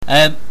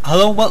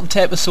Hello and welcome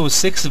to episode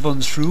 6 of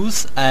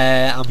Untruths.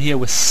 I'm here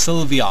with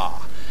Sylvia.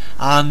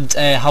 And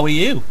how are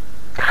you?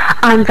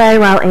 I'm very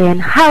well, Ian.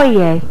 How are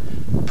you?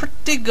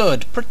 Pretty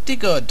good.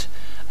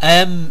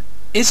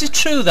 Is it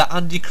true that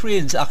Andy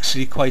Crane's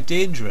actually quite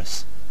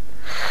dangerous?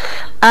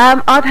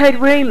 I've heard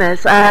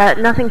rumours.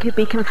 Nothing could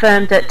be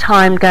confirmed at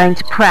time going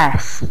to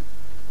press.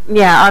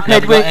 Yeah, I've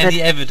heard rumours. Got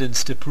any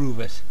evidence to prove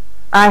it?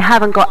 I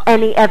haven't got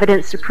any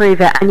evidence to prove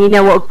it, and you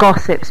know what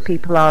gossips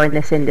people are in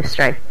this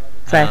industry.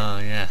 So. Ah,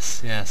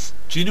 yes.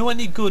 Do you know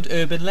any good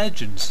urban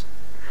legends?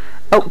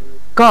 Oh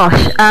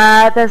gosh,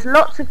 there's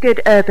lots of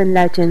good urban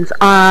legends.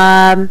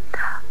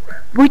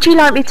 Would you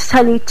like me to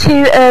tell you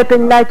 2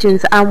 urban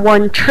legends and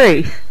 1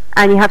 truth,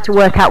 and you have to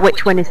work out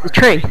which one is the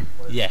truth?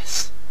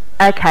 Yes.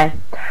 Okay.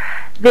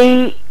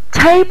 The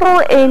table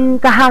in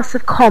the House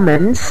of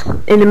Commons,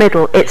 in the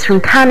middle, it's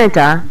from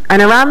Canada,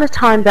 and around the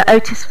time that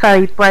Otis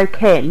Ferry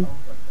broke in,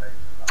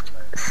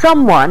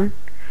 someone,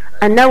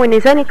 and no one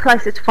is any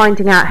closer to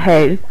finding out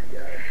who,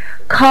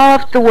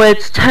 carved the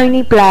words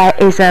 "Tony Blair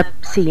is a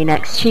see you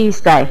next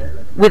Tuesday"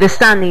 with a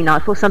Stanley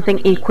knife or something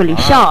equally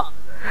sharp.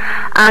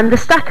 And the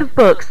stack of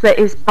books that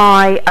is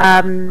by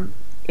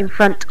in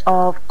front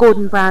of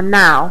Gordon Brown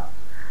now,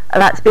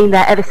 that's been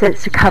there ever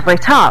since to cover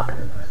it up.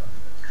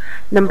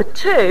 Number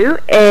 2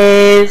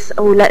 is,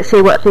 let's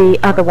see what the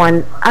other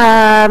one,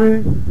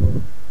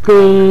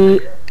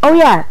 the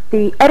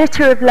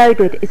editor of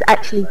Loaded is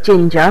actually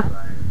Ginger,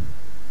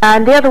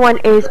 and the other one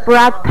is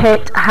Brad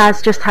Pitt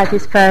has just had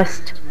his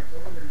first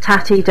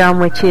tattoo done,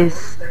 which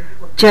is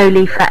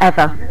Jolie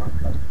Forever.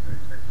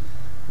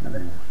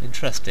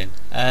 Interesting.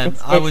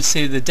 I would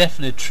say the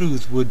definite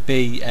truth would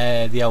be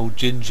the old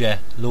Ginger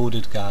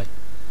Loaded guy.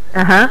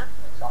 And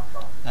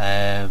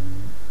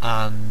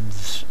I'm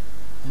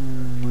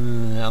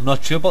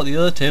not sure about the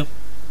other 2.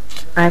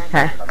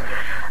 Okay.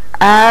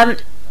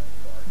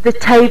 The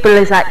table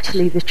is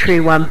actually the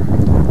true one.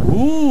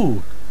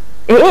 Ooh.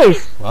 It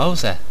is.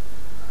 Wowza.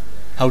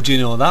 How do you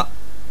know that?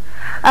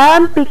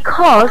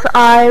 Because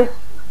I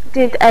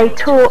did a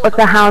tour of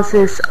the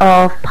Houses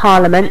of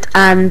Parliament,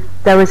 and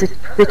there was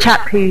the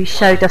chap who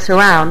showed us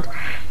around.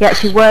 He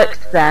actually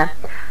worked there,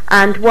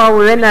 and while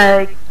we're in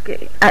the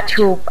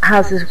actual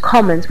Houses of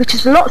Commons, which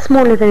is a lot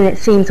smaller than it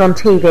seems on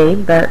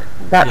TV, but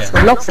that's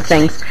lots of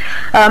things,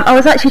 I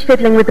was actually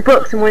fiddling with the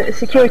books, and when the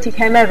security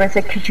came over and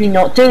said, "Could you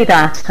not do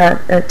that?"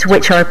 To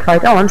which I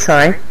replied, "Oh, I'm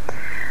sorry."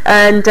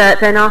 And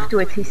then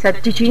afterwards he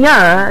said, "Did you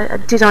know?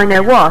 Did I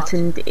know what?"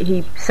 And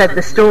he said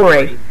the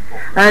story.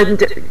 And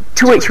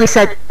to which we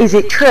said, "Is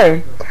it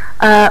true?"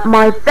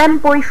 My then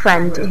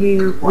boyfriend,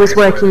 who was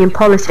working in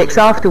politics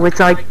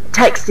afterwards, I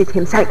texted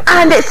him saying,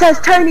 "And it says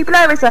Tony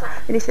Blair is a..."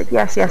 And he said,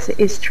 yes, it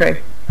is true.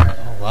 Oh,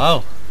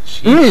 wow.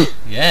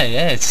 Yeah,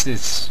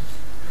 it's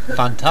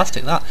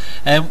fantastic, that.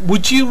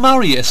 Would you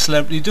marry a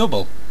celebrity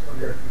double?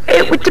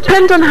 It would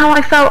depend on how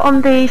I felt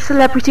on the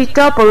celebrity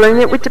double, and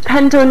it would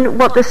depend on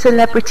what the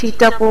celebrity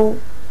double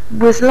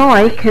was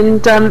like,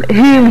 and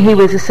whom he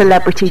was a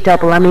celebrity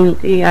double. I mean,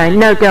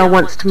 no girl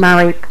wants to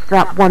marry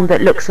that one that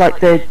looks like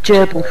the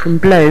gerbil from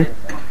Blue.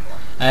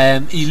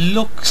 He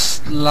looks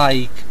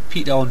like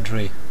Peter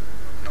Andre.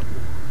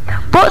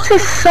 What's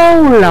his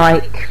soul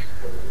like?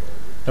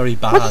 Very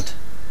bad.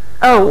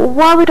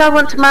 Why would I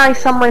want to marry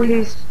someone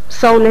whose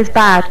soul is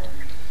bad?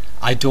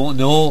 I don't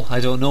know.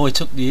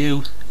 It's up to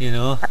you, you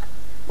know.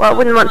 Well, I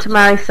wouldn't want to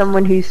marry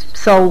someone whose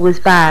soul was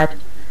bad.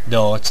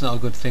 No, it's not a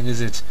good thing,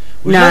 is it?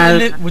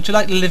 Would you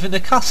like to live in a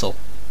castle?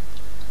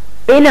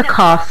 In a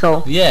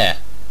castle? Yeah.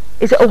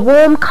 Is it a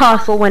warm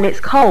castle when it's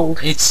cold?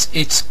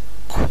 It's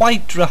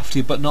quite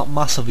drafty, but not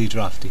massively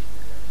drafty.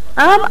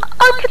 I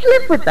could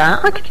live with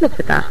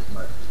that.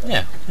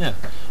 Yeah.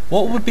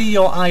 What would be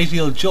your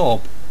ideal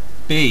job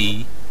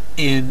be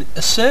in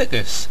a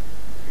circus?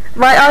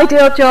 My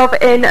ideal job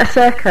in a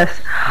circus?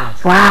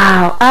 Yes.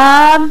 Wow.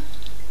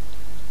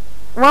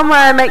 One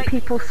where I make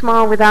people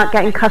smile without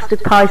getting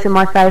custard pies in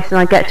my face, and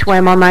I get to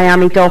wear my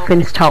Miami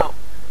Dolphins top.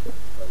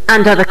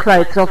 And other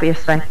clothes,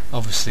 obviously.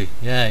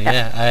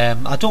 Yeah.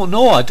 I don't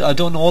know. I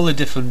don't know all the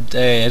different...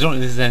 I don't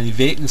know if there's any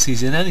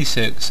vacancies in any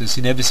circuses.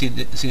 You never seen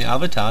it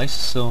advertised,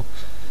 so...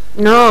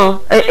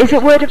 No. Is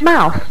it word of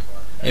mouth?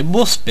 It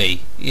must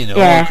be,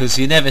 because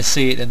you never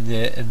see it in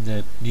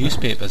the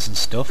newspapers and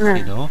stuff,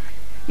 you know.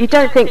 You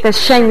don't think there's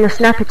shameless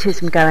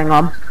nepotism going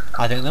on?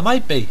 I think there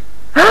might be.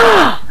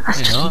 That's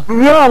just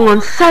wrong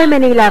on so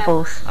many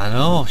levels. I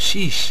know,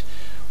 sheesh.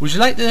 Would you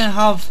like to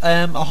have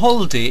a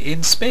holiday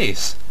in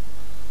space?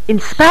 In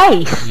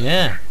space?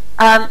 Yeah.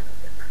 Do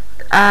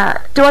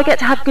I get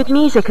to have good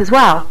music as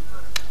well?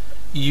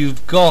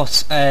 You've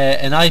got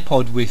an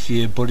iPod with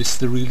you, but it's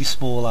the really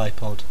small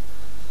iPod.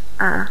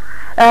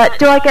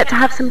 Do I get to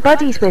have some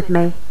buddies with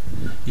me?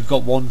 You've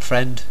got one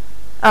friend.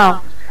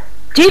 Oh.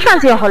 Do you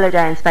fancy a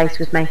holiday in space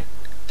with me?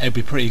 It'd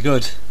be pretty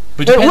good.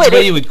 But it depends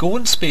where you would go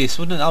in space,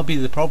 wouldn't it? That'll be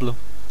the problem.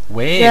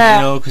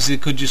 Where, because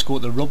it could just go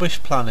to the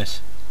rubbish planet.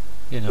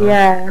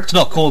 Yeah. It's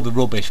not called the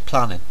rubbish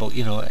planet, but,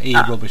 a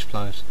rubbish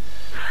planet.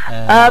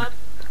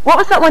 What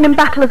was that one in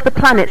Battle of the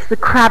Planets, the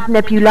Crab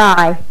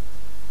Nebulae?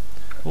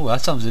 Oh,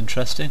 that sounds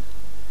interesting.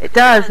 It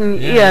does,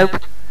 and you Yeah. know,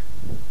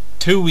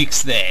 2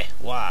 weeks there.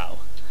 Wow.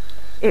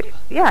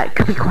 it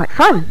could be quite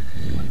fun.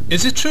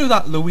 Is it true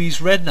that Louise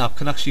Redknapp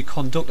can actually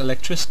conduct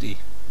electricity?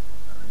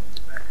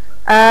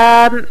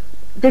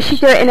 Does she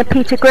do it in a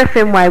Peter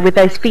Griffin way with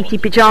those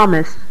feety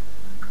pyjamas?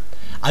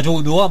 I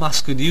don't know. I'm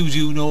asking you. Do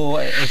you know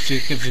if she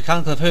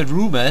can? 'Cause I've heard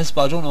rumours,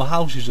 but I don't know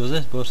how she does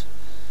it. But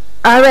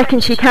I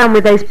reckon she can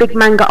with those big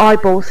manga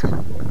eyeballs.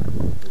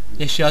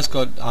 yes, she has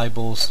got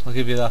eyeballs. I'll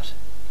give you that.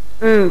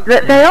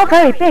 They are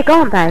very big,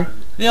 aren't they?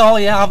 Yeah, oh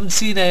yeah. I haven't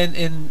seen her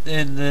in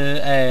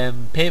the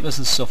papers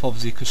and stuff,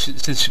 obviously,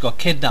 since she got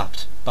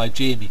kidnapped by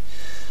Jamie.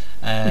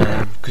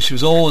 Because she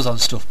was always on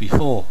stuff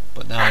before,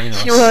 but now, you know,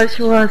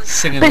 She was.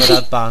 singing But with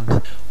that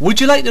band.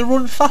 Would you like to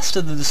run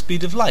faster than the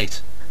speed of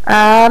light?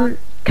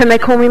 Can they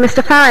call me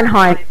Mr.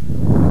 Fahrenheit?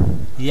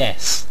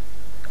 Yes.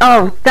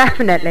 Oh,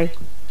 definitely.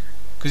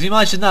 Because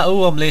imagine that.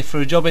 Oh, I'm late for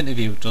a job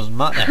interview. Doesn't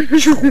matter.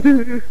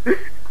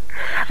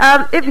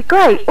 It'd be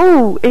great.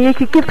 Oh, and you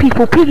could give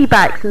people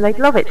piggybacks and they'd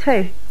love it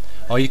too.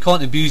 Or you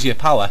can't abuse your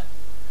power.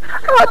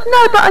 Oh,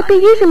 no, but I'd be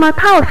using my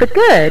power for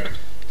good.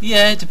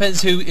 Yeah, it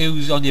depends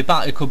who's on your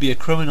back. It could be a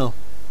criminal.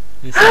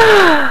 You see.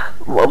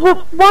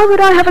 Why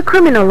would I have a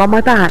criminal on my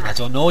I back?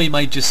 don't know. You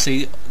might just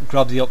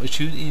grab the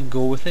opportunity and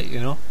go with it. You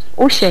know.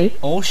 Or she?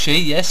 Or she.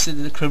 Yes,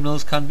 the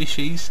criminals can be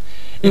she's.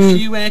 If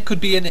you could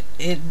be in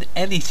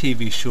any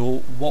TV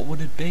show, what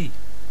would it be?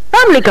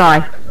 Family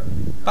Guy.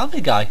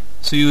 Family Guy.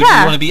 So you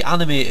Yeah. want to be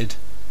animated?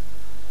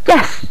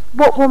 Yes.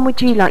 What one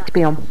would you like to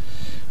be on?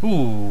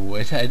 Ooh,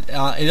 it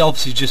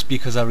obviously just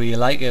because I really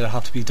like it, it'd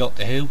have to be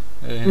Doctor Who.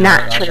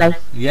 Naturally.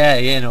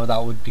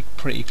 That would be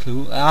pretty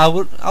cool. I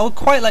would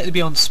quite like to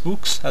be on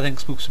Spooks. I think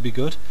Spooks would be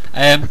good.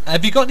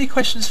 Have you got any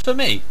questions for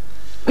me?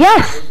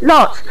 Yes,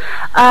 lots.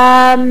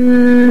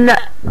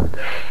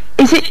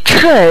 Is it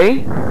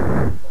true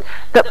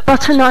that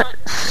butternut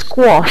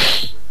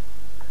squash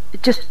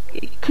just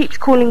keeps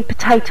calling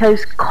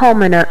potatoes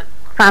common at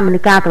family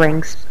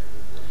gatherings?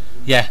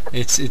 Yeah,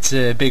 it's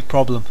a big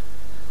problem.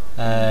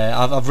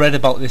 I've read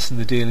about this in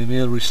the Daily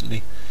Mail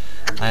recently,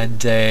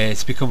 and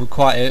it's become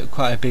quite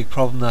a big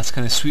problem that's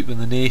kind of sweeping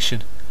the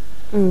nation.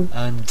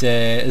 And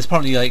there's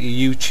apparently like a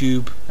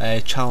YouTube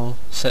channel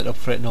set up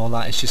for it and all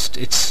that.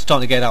 It's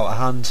starting to get out of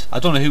hand. I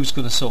don't know who's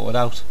going to sort it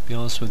out, to be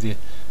honest with you.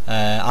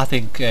 I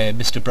think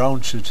Mr.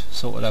 Brown should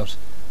sort it out,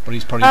 but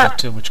he's probably got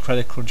too much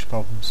credit crunch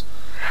problems.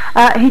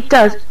 He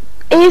does.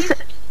 Is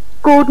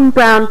Gordon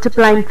Brown to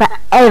blame for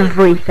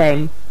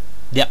everything?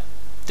 Yep,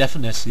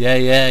 definitely.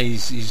 Yeah.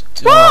 He's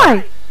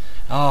Why?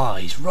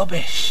 he's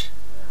rubbish.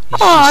 He's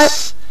Oh,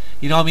 just,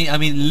 you know, I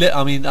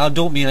mean, I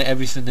don't mean like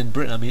everything in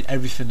Britain. I mean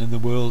everything in the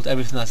world,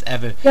 everything that's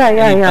ever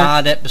any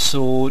bad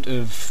episode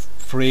of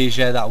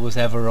Frasier that was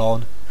ever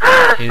on,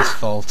 his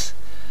fault.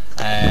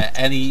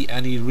 Any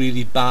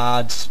really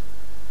bad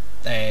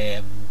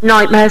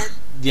Nightmares.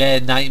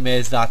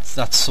 nightmares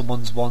that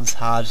someone's once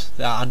had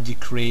that Andy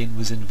Crane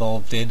was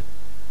involved in.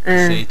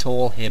 Say it's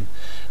all him.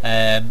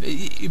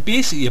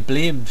 Basically, you're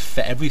blamed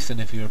for everything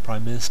if you're a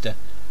prime minister.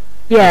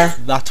 Yeah,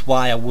 That's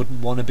why I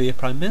wouldn't want to be a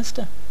prime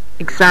minister.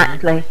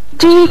 exactly.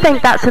 Do you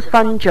think that's a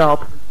fun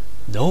job?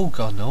 No,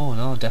 God,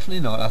 no,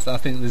 definitely not. I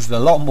think there's a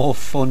lot more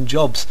fun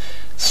jobs,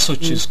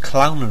 such as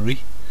clownery,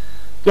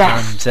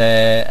 Yes.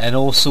 and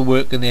also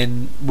working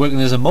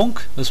as a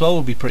monk as well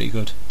would be pretty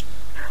good.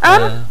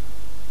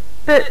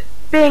 But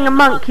being a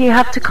monk, you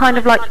have to kind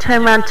of like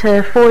turn around to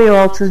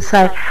 4-year-olds and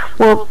say,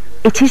 well,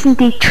 it is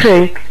indeed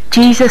true.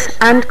 Jesus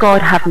and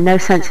God have no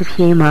sense of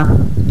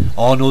humour.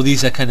 Oh no,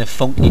 these are kind of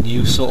funky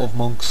new sort of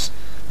monks.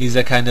 These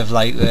are kind of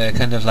like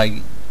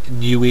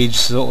new age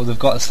sort of. They've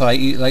got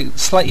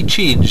slightly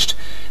changed.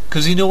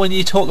 Because you know when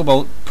you talk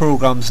about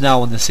programs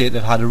now and they say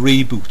they've had a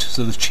reboot,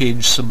 so they've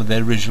changed some of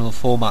their original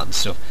format and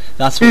stuff.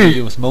 That's what we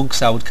do with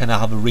monks. I would kind of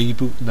have a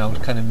reboot and I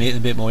would kind of make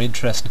them a bit more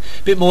interesting,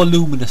 a bit more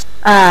luminous.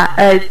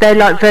 They're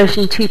like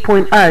version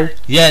 2.0.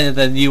 Yeah,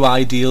 the new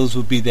ideals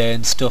would be there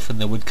and stuff, and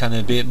they would kind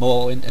of be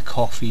more into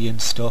coffee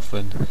and stuff.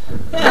 And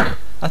yeah,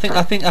 I think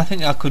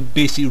I could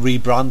basically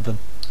rebrand them.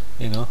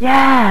 You know.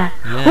 Yeah.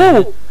 Yeah.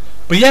 Ooh.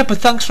 But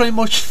thanks very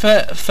much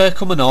for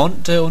coming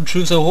on to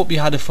Untruths. I hope you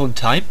had a fun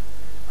time.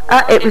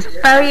 It was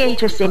very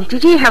interesting.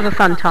 Did you have a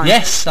fun time?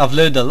 Yes, I've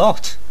learned a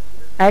lot.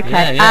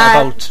 Okay.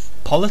 Yeah, about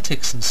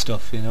politics and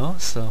stuff, you know.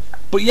 So,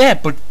 but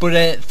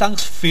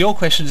thanks for your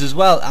questions as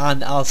well,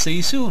 and I'll see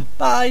you soon.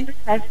 Bye.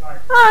 Okay.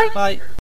 Bye. Bye.